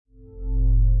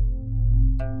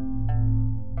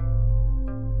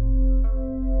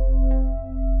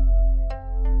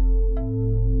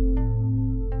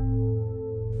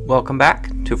Welcome back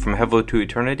to From Hevel to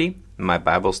Eternity, my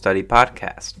Bible study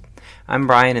podcast. I'm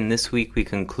Brian, and this week we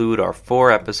conclude our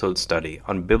 4-episode study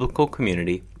on biblical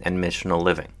community and missional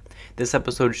living. This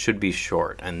episode should be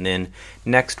short, and then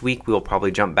next week we'll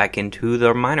probably jump back into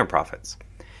the minor prophets.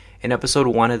 In episode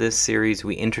 1 of this series,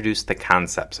 we introduced the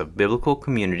concepts of biblical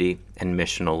community and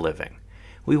missional living.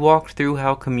 We walked through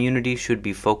how community should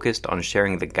be focused on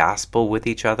sharing the gospel with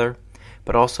each other,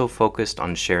 but also focused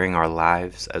on sharing our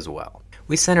lives as well.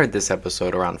 We centered this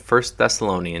episode around 1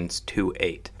 Thessalonians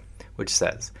 2:8, which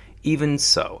says, "Even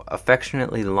so,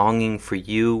 affectionately longing for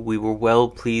you, we were well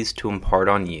pleased to impart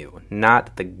on you,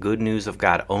 not the good news of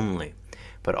God only,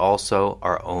 but also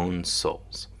our own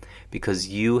souls, because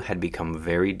you had become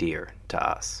very dear to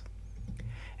us."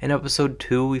 In episode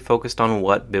 2, we focused on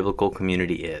what biblical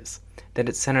community is, that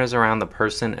it centers around the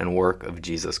person and work of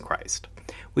Jesus Christ.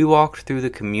 We walked through the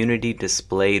community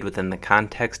displayed within the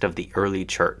context of the early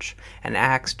church, and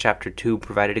Acts chapter 2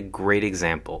 provided a great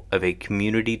example of a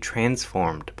community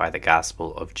transformed by the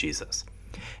gospel of Jesus.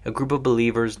 A group of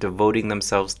believers devoting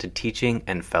themselves to teaching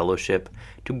and fellowship,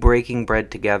 to breaking bread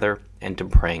together, and to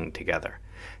praying together.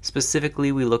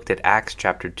 Specifically, we looked at Acts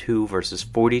chapter 2 verses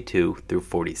 42 through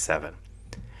 47.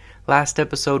 Last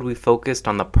episode, we focused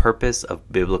on the purpose of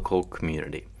biblical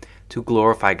community, to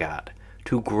glorify God,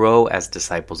 to grow as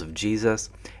disciples of Jesus,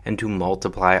 and to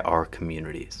multiply our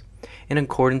communities. In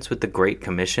accordance with the Great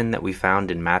Commission that we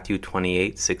found in Matthew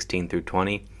 28:16 through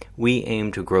 20, we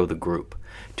aim to grow the group,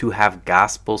 to have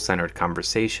gospel-centered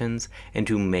conversations, and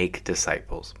to make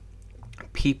disciples.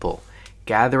 People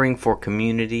gathering for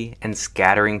community and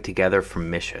scattering together for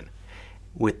mission,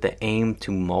 with the aim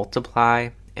to multiply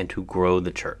and to grow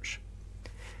the church.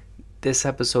 This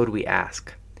episode we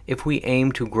ask, if we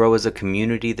aim to grow as a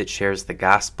community that shares the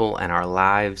gospel and our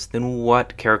lives, then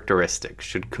what characteristics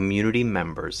should community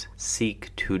members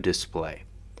seek to display?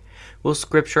 We'll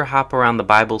scripture hop around the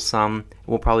Bible some.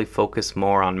 We'll probably focus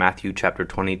more on Matthew chapter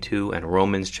 22 and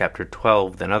Romans chapter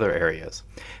 12 than other areas.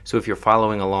 So if you're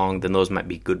following along, then those might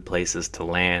be good places to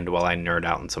land while I nerd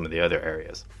out in some of the other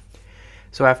areas.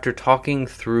 So after talking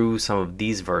through some of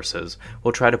these verses,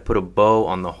 we'll try to put a bow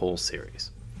on the whole series.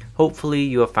 Hopefully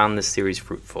you have found this series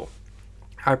fruitful.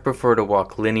 I prefer to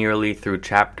walk linearly through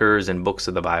chapters and books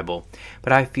of the Bible,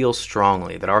 but I feel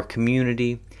strongly that our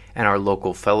community and our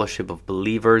local fellowship of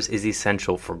believers is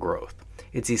essential for growth.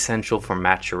 It's essential for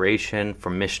maturation, for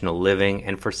missional living,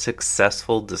 and for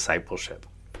successful discipleship.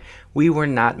 We were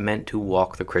not meant to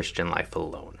walk the Christian life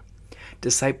alone.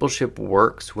 Discipleship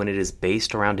works when it is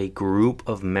based around a group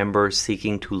of members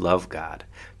seeking to love God,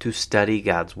 to study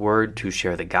God's Word, to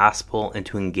share the gospel, and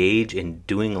to engage in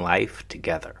doing life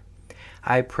together.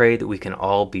 I pray that we can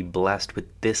all be blessed with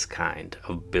this kind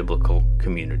of biblical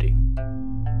community.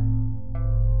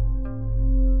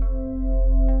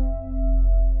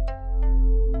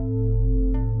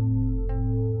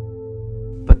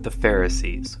 But the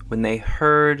Pharisees, when they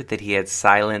heard that he had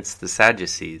silenced the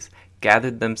Sadducees,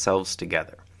 gathered themselves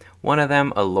together. One of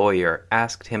them, a lawyer,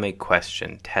 asked him a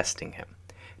question, testing him.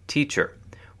 "Teacher,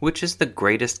 which is the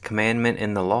greatest commandment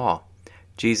in the law?"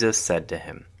 Jesus said to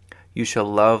him, "You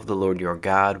shall love the Lord your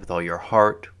God with all your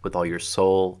heart, with all your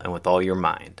soul, and with all your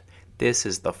mind. This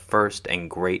is the first and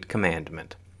great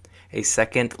commandment. A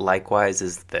second likewise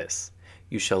is this,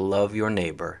 you shall love your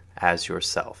neighbor as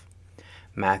yourself."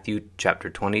 Matthew chapter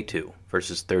 22,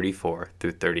 verses 34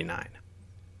 through 39.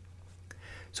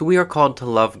 So we are called to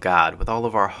love God with all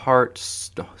of our heart,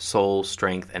 soul,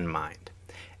 strength, and mind,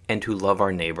 and to love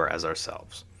our neighbor as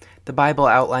ourselves. The Bible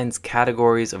outlines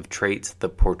categories of traits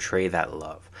that portray that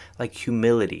love, like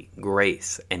humility,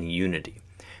 grace, and unity.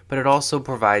 But it also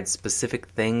provides specific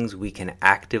things we can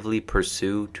actively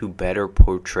pursue to better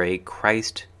portray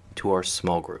Christ to our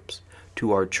small groups,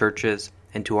 to our churches,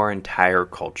 and to our entire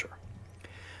culture.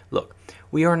 Look,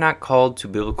 we are not called to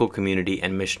biblical community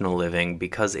and missional living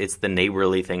because it's the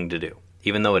neighborly thing to do,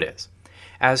 even though it is.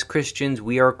 As Christians,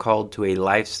 we are called to a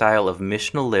lifestyle of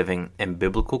missional living and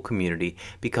biblical community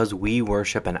because we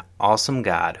worship an awesome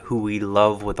God who we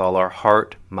love with all our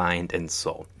heart, mind, and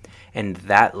soul. And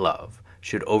that love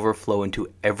should overflow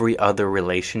into every other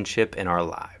relationship in our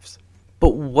lives.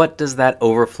 But what does that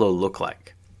overflow look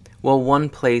like? Well, one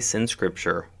place in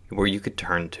Scripture where you could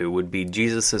turn to would be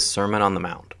Jesus' Sermon on the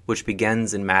Mount, which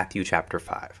begins in Matthew chapter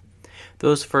 5.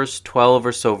 Those first 12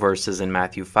 or so verses in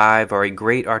Matthew 5 are a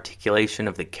great articulation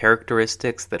of the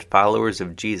characteristics that followers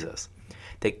of Jesus,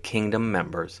 that kingdom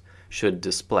members, should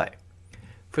display.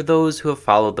 For those who have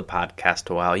followed the podcast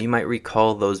a while, you might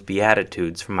recall those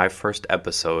Beatitudes from my first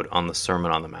episode on the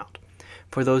Sermon on the Mount.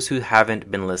 For those who haven't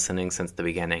been listening since the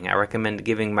beginning, I recommend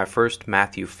giving my first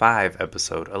Matthew 5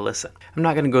 episode a listen. I'm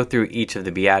not going to go through each of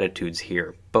the Beatitudes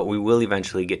here, but we will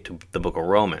eventually get to the book of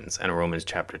Romans and Romans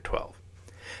chapter 12.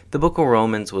 The book of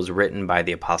Romans was written by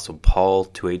the Apostle Paul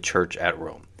to a church at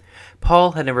Rome.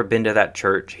 Paul had never been to that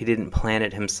church, he didn't plan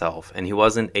it himself, and he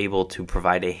wasn't able to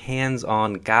provide a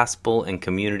hands-on gospel and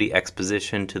community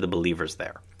exposition to the believers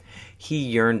there. He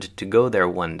yearned to go there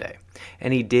one day,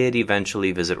 and he did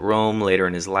eventually visit Rome later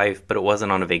in his life, but it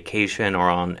wasn't on a vacation or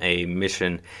on a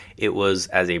mission, it was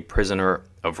as a prisoner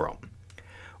of Rome.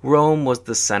 Rome was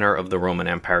the center of the Roman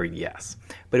Empire, yes,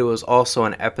 but it was also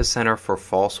an epicenter for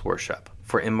false worship,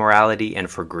 for immorality, and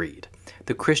for greed.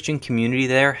 The Christian community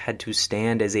there had to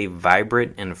stand as a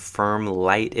vibrant and firm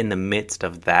light in the midst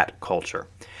of that culture,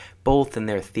 both in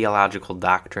their theological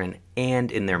doctrine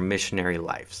and in their missionary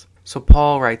lives. So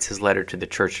Paul writes his letter to the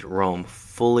church at Rome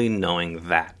fully knowing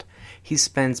that. He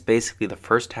spends basically the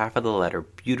first half of the letter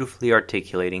beautifully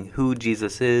articulating who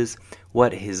Jesus is,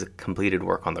 what his completed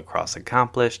work on the cross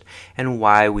accomplished, and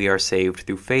why we are saved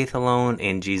through faith alone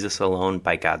and Jesus alone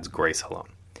by God's grace alone.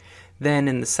 Then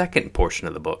in the second portion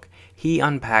of the book, he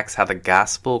unpacks how the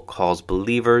gospel calls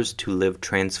believers to live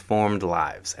transformed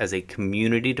lives as a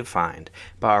community defined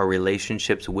by our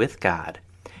relationships with God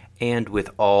and with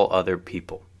all other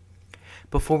people.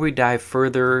 Before we dive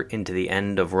further into the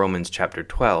end of Romans chapter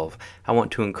 12, I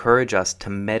want to encourage us to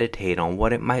meditate on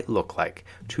what it might look like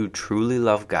to truly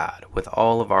love God with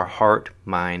all of our heart,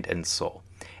 mind, and soul,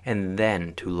 and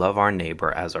then to love our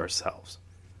neighbor as ourselves.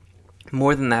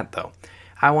 More than that, though,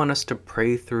 I want us to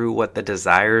pray through what the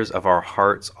desires of our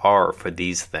hearts are for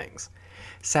these things.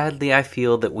 Sadly, I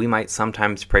feel that we might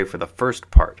sometimes pray for the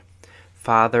first part.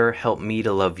 Father, help me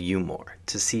to love you more,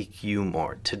 to seek you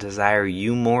more, to desire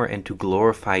you more, and to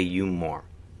glorify you more.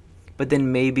 But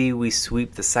then maybe we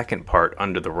sweep the second part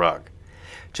under the rug.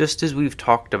 Just as we've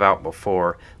talked about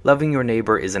before, loving your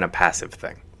neighbor isn't a passive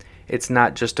thing. It's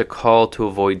not just a call to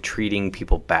avoid treating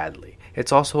people badly.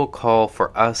 It's also a call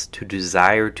for us to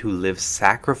desire to live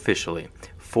sacrificially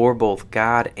for both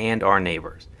God and our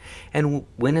neighbors. And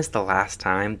when is the last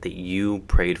time that you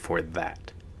prayed for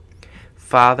that?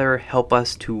 Father, help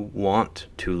us to want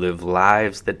to live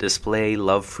lives that display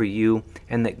love for you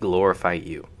and that glorify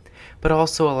you, but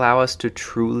also allow us to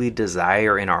truly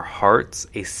desire in our hearts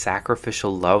a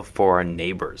sacrificial love for our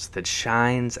neighbors that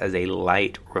shines as a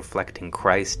light reflecting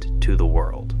Christ to the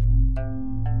world.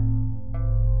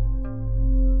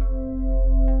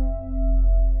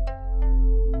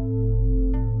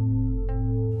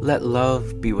 Let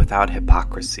love be without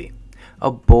hypocrisy.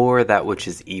 Abhor that which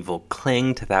is evil,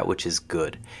 cling to that which is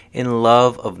good. In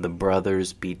love of the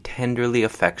brothers, be tenderly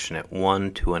affectionate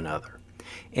one to another.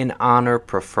 In honor,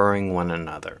 preferring one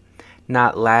another.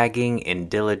 Not lagging in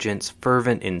diligence,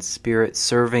 fervent in spirit,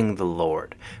 serving the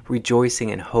Lord. Rejoicing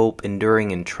in hope,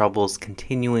 enduring in troubles,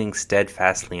 continuing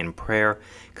steadfastly in prayer,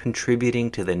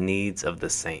 contributing to the needs of the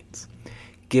saints.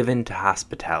 Given to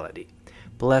hospitality.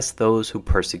 Bless those who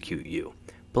persecute you.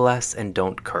 Bless and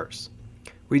don't curse.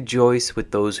 Rejoice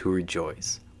with those who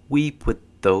rejoice. Weep with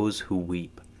those who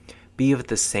weep. Be of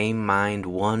the same mind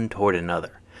one toward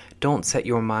another. Don't set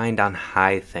your mind on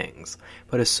high things,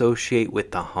 but associate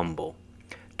with the humble.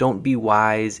 Don't be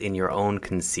wise in your own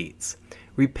conceits.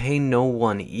 Repay no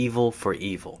one evil for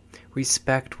evil.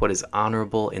 Respect what is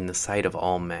honorable in the sight of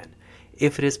all men.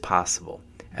 If it is possible,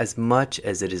 as much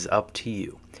as it is up to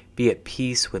you, be at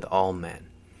peace with all men.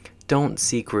 Don't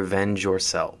seek revenge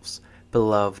yourselves,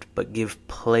 beloved, but give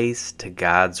place to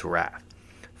God's wrath.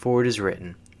 For it is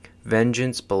written,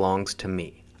 Vengeance belongs to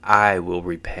me, I will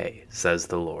repay, says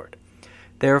the Lord.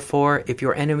 Therefore, if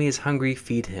your enemy is hungry,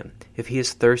 feed him. If he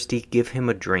is thirsty, give him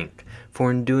a drink,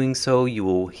 for in doing so you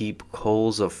will heap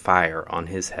coals of fire on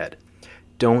his head.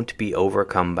 Don't be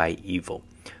overcome by evil,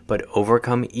 but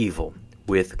overcome evil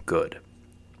with good.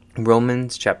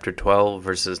 Romans chapter 12,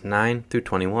 verses 9 through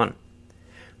 21.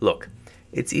 Look,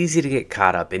 it's easy to get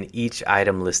caught up in each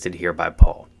item listed here by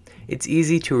Paul. It's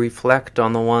easy to reflect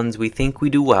on the ones we think we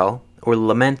do well, or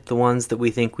lament the ones that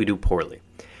we think we do poorly.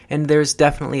 And there's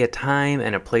definitely a time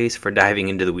and a place for diving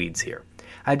into the weeds here.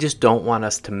 I just don't want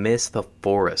us to miss the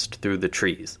forest through the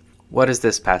trees. What is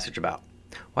this passage about?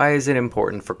 Why is it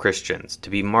important for Christians to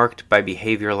be marked by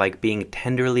behavior like being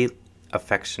tenderly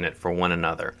affectionate for one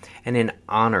another, and in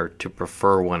honor to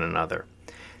prefer one another?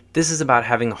 This is about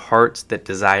having hearts that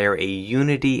desire a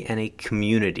unity and a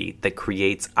community that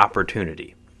creates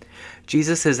opportunity.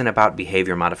 Jesus isn't about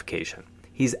behavior modification.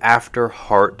 He's after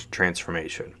heart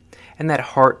transformation. And that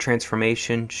heart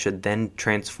transformation should then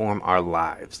transform our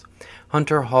lives.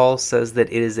 Hunter Hall says that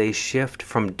it is a shift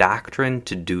from doctrine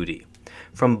to duty,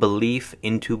 from belief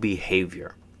into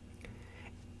behavior.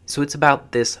 So it's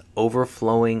about this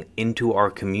overflowing into our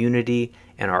community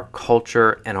and our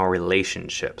culture and our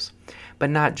relationships, but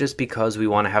not just because we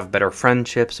want to have better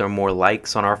friendships or more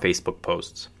likes on our Facebook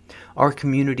posts. Our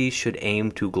community should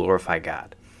aim to glorify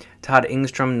God. Todd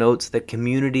Engstrom notes that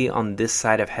community on this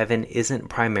side of heaven isn't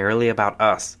primarily about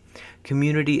us.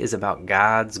 Community is about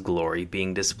God's glory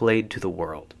being displayed to the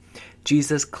world.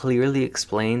 Jesus clearly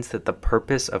explains that the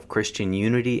purpose of Christian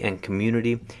unity and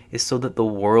community is so that the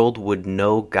world would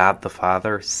know God the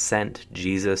Father sent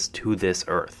Jesus to this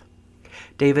earth.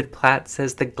 David Platt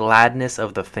says the gladness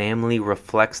of the family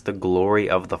reflects the glory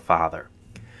of the Father.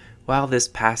 While this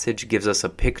passage gives us a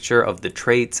picture of the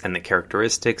traits and the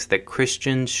characteristics that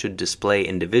Christians should display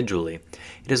individually,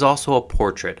 it is also a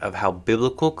portrait of how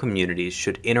biblical communities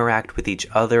should interact with each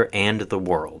other and the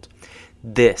world.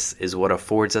 This is what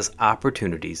affords us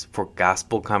opportunities for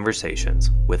gospel conversations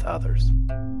with others.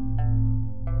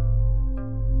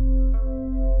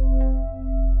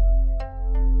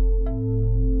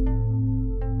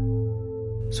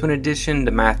 So in addition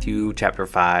to Matthew chapter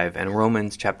 5 and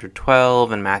Romans chapter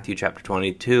 12 and Matthew chapter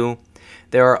 22,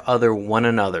 there are other one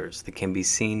another's that can be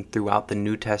seen throughout the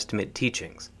New Testament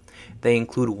teachings. They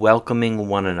include welcoming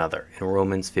one another in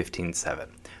Romans 15:7,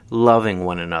 loving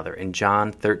one another in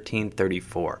John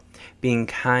 13:34, being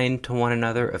kind to one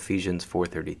another, Ephesians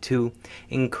 4:32,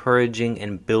 encouraging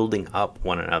and building up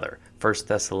one another, 1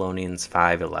 Thessalonians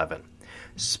 5:11,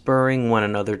 spurring one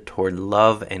another toward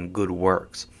love and good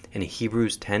works, in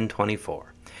Hebrews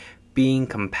 10:24, being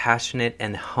compassionate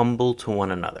and humble to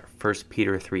one another, 1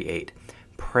 Peter 3:8,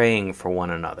 praying for one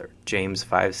another, James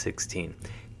 5:16,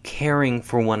 caring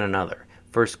for one another,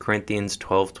 1 Corinthians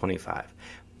 12:25,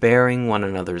 bearing one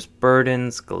another's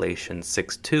burdens, Galatians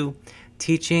 6:2,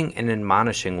 teaching and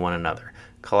admonishing one another,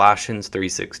 Colossians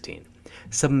 3:16,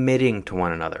 submitting to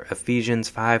one another, Ephesians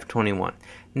 5:21,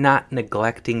 not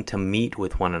neglecting to meet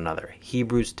with one another,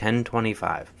 Hebrews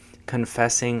 10:25,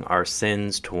 confessing our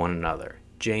sins to one another,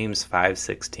 James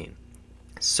 5:16,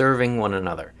 serving one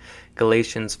another,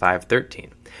 Galatians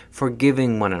 5:13,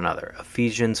 forgiving one another,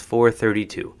 Ephesians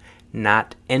 4:32,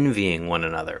 not envying one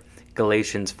another,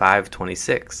 Galatians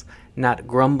 5:26, not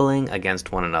grumbling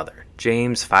against one another,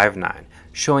 James 5:9,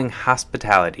 showing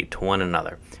hospitality to one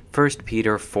another, 1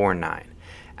 Peter 4:9,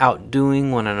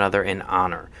 outdoing one another in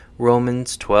honor,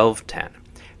 Romans 12:10,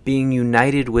 being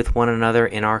united with one another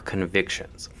in our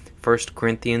convictions, 1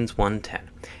 Corinthians 1:10,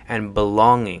 and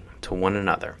belonging to one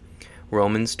another,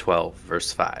 Romans 12,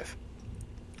 verse 5.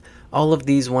 All of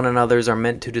these one another's are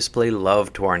meant to display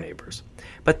love to our neighbors,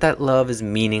 but that love is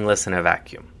meaningless in a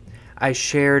vacuum. I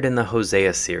shared in the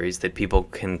Hosea series that people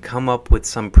can come up with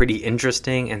some pretty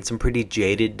interesting and some pretty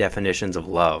jaded definitions of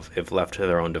love if left to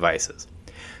their own devices.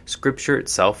 Scripture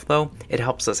itself, though, it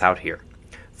helps us out here.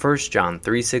 1 John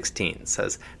 3:16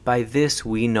 says, "By this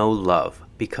we know love,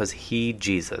 because he,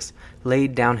 Jesus,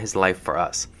 laid down his life for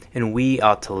us, and we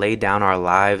ought to lay down our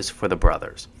lives for the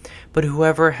brothers. But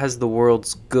whoever has the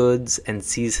world's goods and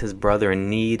sees his brother in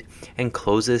need and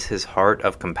closes his heart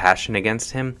of compassion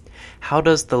against him, how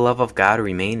does the love of God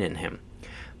remain in him?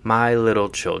 My little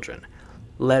children,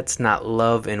 let's not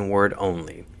love in word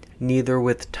only, neither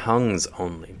with tongues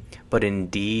only, but in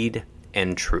deed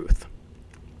and truth."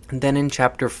 And then in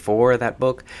chapter 4 of that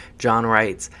book, John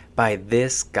writes, "By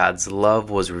this God's love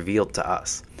was revealed to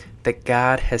us, that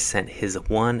God has sent his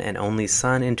one and only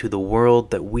Son into the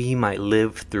world that we might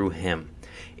live through him.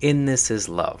 In this is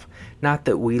love, not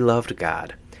that we loved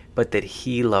God, but that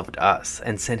he loved us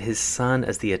and sent his Son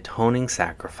as the atoning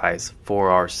sacrifice for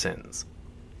our sins."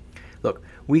 Look,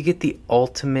 we get the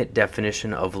ultimate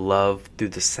definition of love through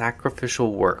the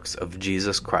sacrificial works of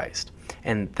Jesus Christ,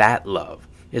 and that love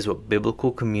is what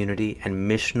biblical community and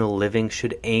missional living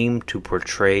should aim to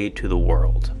portray to the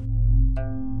world.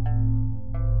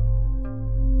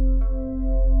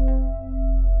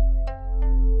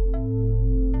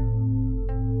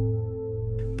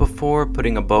 Before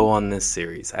putting a bow on this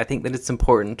series, I think that it's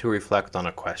important to reflect on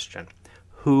a question.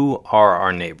 Who are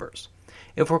our neighbors?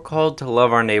 If we're called to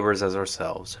love our neighbors as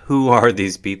ourselves, who are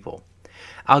these people?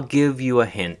 I'll give you a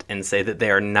hint and say that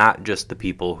they are not just the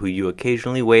people who you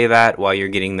occasionally wave at while you're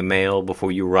getting the mail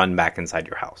before you run back inside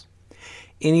your house.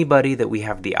 Anybody that we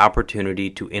have the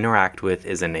opportunity to interact with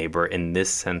is a neighbor in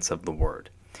this sense of the word.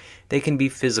 They can be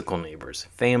physical neighbors,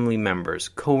 family members,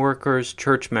 coworkers,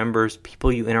 church members,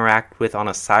 people you interact with on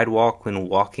a sidewalk when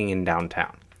walking in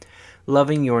downtown.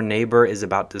 Loving your neighbor is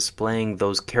about displaying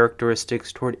those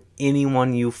characteristics toward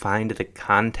anyone you find the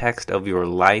context of your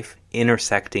life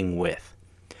intersecting with.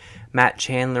 Matt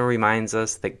Chandler reminds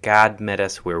us that God met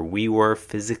us where we were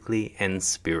physically and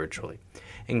spiritually.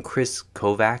 And Chris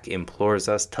Kovac implores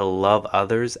us to love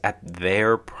others at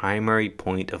their primary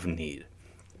point of need.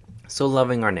 So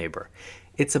loving our neighbor,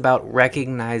 it's about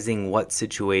recognizing what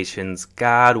situations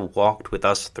God walked with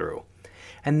us through,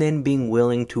 and then being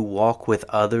willing to walk with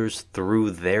others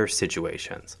through their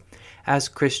situations. As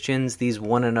Christians, these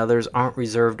one another's aren't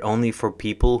reserved only for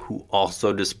people who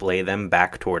also display them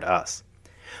back toward us,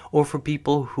 or for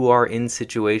people who are in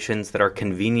situations that are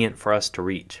convenient for us to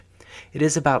reach. It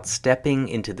is about stepping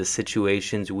into the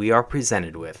situations we are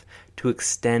presented with to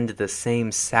extend the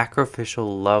same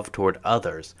sacrificial love toward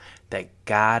others that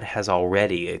God has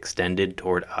already extended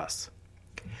toward us.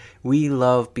 We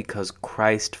love because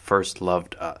Christ first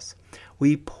loved us.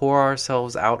 We pour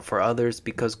ourselves out for others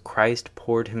because Christ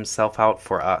poured himself out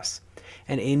for us.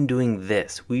 And in doing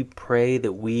this, we pray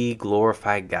that we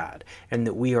glorify God and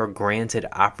that we are granted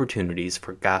opportunities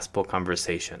for gospel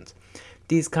conversations.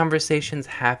 These conversations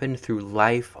happen through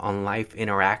life-on-life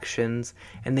interactions,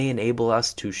 and they enable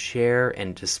us to share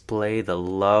and display the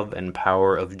love and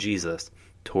power of Jesus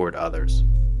toward others.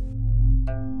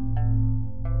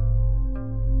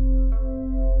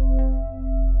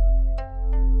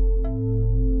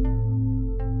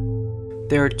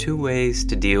 There are two ways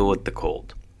to deal with the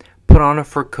cold. Put on a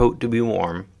fur coat to be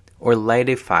warm, or light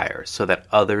a fire so that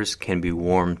others can be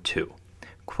warm too.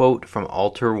 Quote from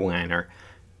Alter Weiner,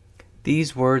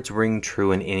 "These words ring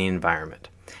true in any environment,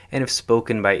 and if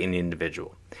spoken by any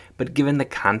individual. But given the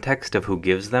context of who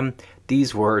gives them,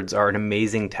 these words are an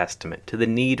amazing testament to the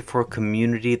need for a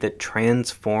community that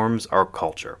transforms our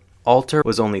culture." Alter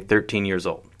was only 13 years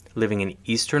old, living in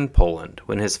eastern Poland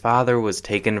when his father was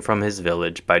taken from his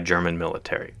village by German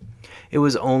military. It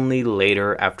was only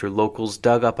later, after locals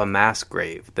dug up a mass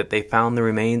grave, that they found the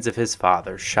remains of his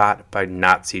father shot by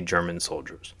Nazi German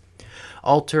soldiers.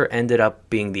 Alter ended up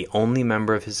being the only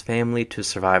member of his family to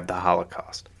survive the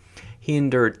Holocaust. He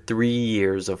endured 3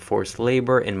 years of forced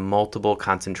labor in multiple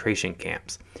concentration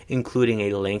camps, including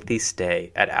a lengthy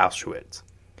stay at Auschwitz.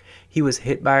 He was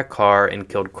hit by a car and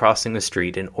killed crossing a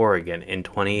street in Oregon in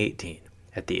 2018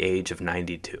 at the age of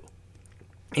 92.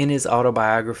 In his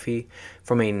autobiography,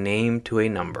 From a Name to a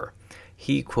Number,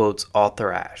 he quotes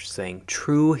Arthur Ashe saying,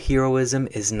 "True heroism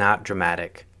is not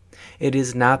dramatic. It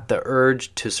is not the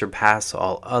urge to surpass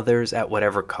all others at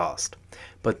whatever cost,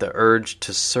 but the urge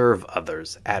to serve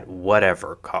others at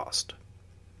whatever cost."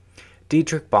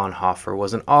 Dietrich Bonhoeffer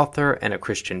was an author and a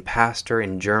Christian pastor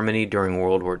in Germany during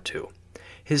World War II.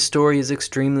 His story is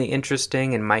extremely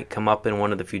interesting and might come up in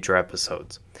one of the future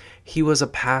episodes. He was a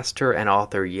pastor and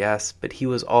author, yes, but he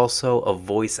was also a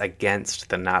voice against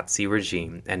the Nazi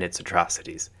regime and its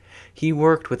atrocities. He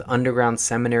worked with underground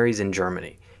seminaries in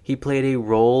Germany. He played a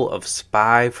role of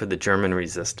spy for the German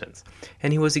resistance,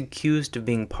 and he was accused of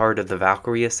being part of the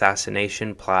Valkyrie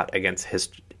assassination plot against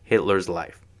Hitler's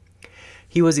life.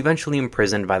 He was eventually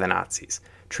imprisoned by the Nazis,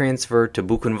 transferred to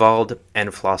Buchenwald and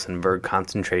Flossenburg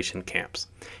concentration camps,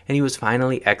 and he was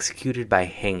finally executed by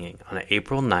hanging on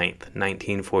April 9,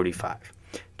 1945,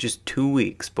 just 2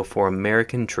 weeks before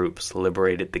American troops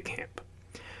liberated the camp.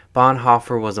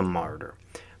 Bonhoeffer was a martyr,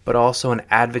 but also an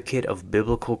advocate of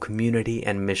biblical community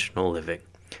and missional living.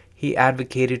 He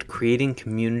advocated creating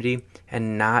community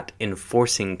and not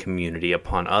enforcing community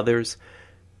upon others.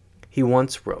 He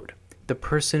once wrote, "The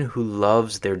person who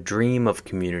loves their dream of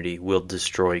community will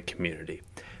destroy community,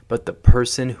 but the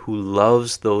person who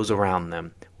loves those around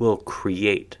them will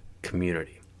create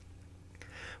community."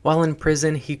 While in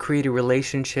prison, he created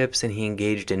relationships and he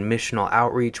engaged in missional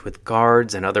outreach with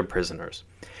guards and other prisoners.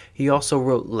 He also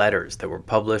wrote letters that were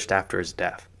published after his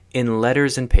death. In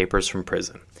Letters and Papers from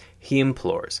Prison, he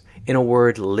implores, in a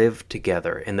word, live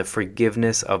together in the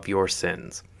forgiveness of your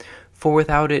sins. For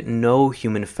without it, no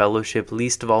human fellowship,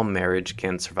 least of all marriage,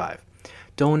 can survive.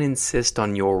 Don't insist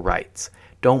on your rights.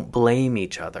 Don't blame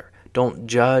each other. Don't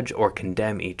judge or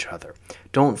condemn each other.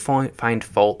 Don't find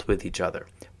fault with each other,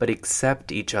 but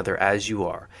accept each other as you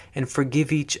are, and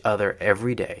forgive each other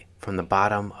every day from the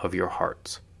bottom of your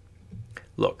hearts.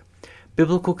 Look,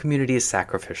 biblical community is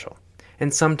sacrificial,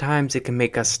 and sometimes it can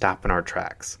make us stop in our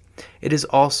tracks. It is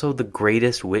also the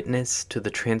greatest witness to the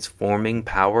transforming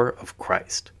power of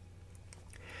Christ.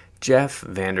 Jeff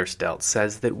Vanderstelt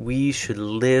says that we should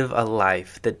live a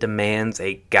life that demands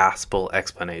a gospel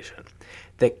explanation,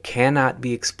 that cannot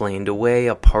be explained away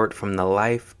apart from the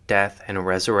life, death, and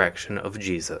resurrection of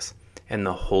Jesus and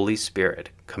the Holy Spirit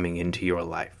coming into your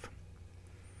life.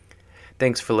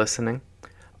 Thanks for listening.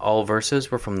 All verses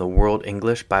were from the World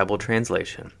English Bible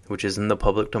Translation, which is in the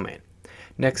public domain.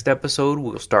 Next episode,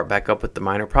 we'll start back up with the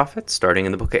minor prophets, starting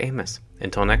in the book of Amos.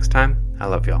 Until next time, I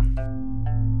love y'all.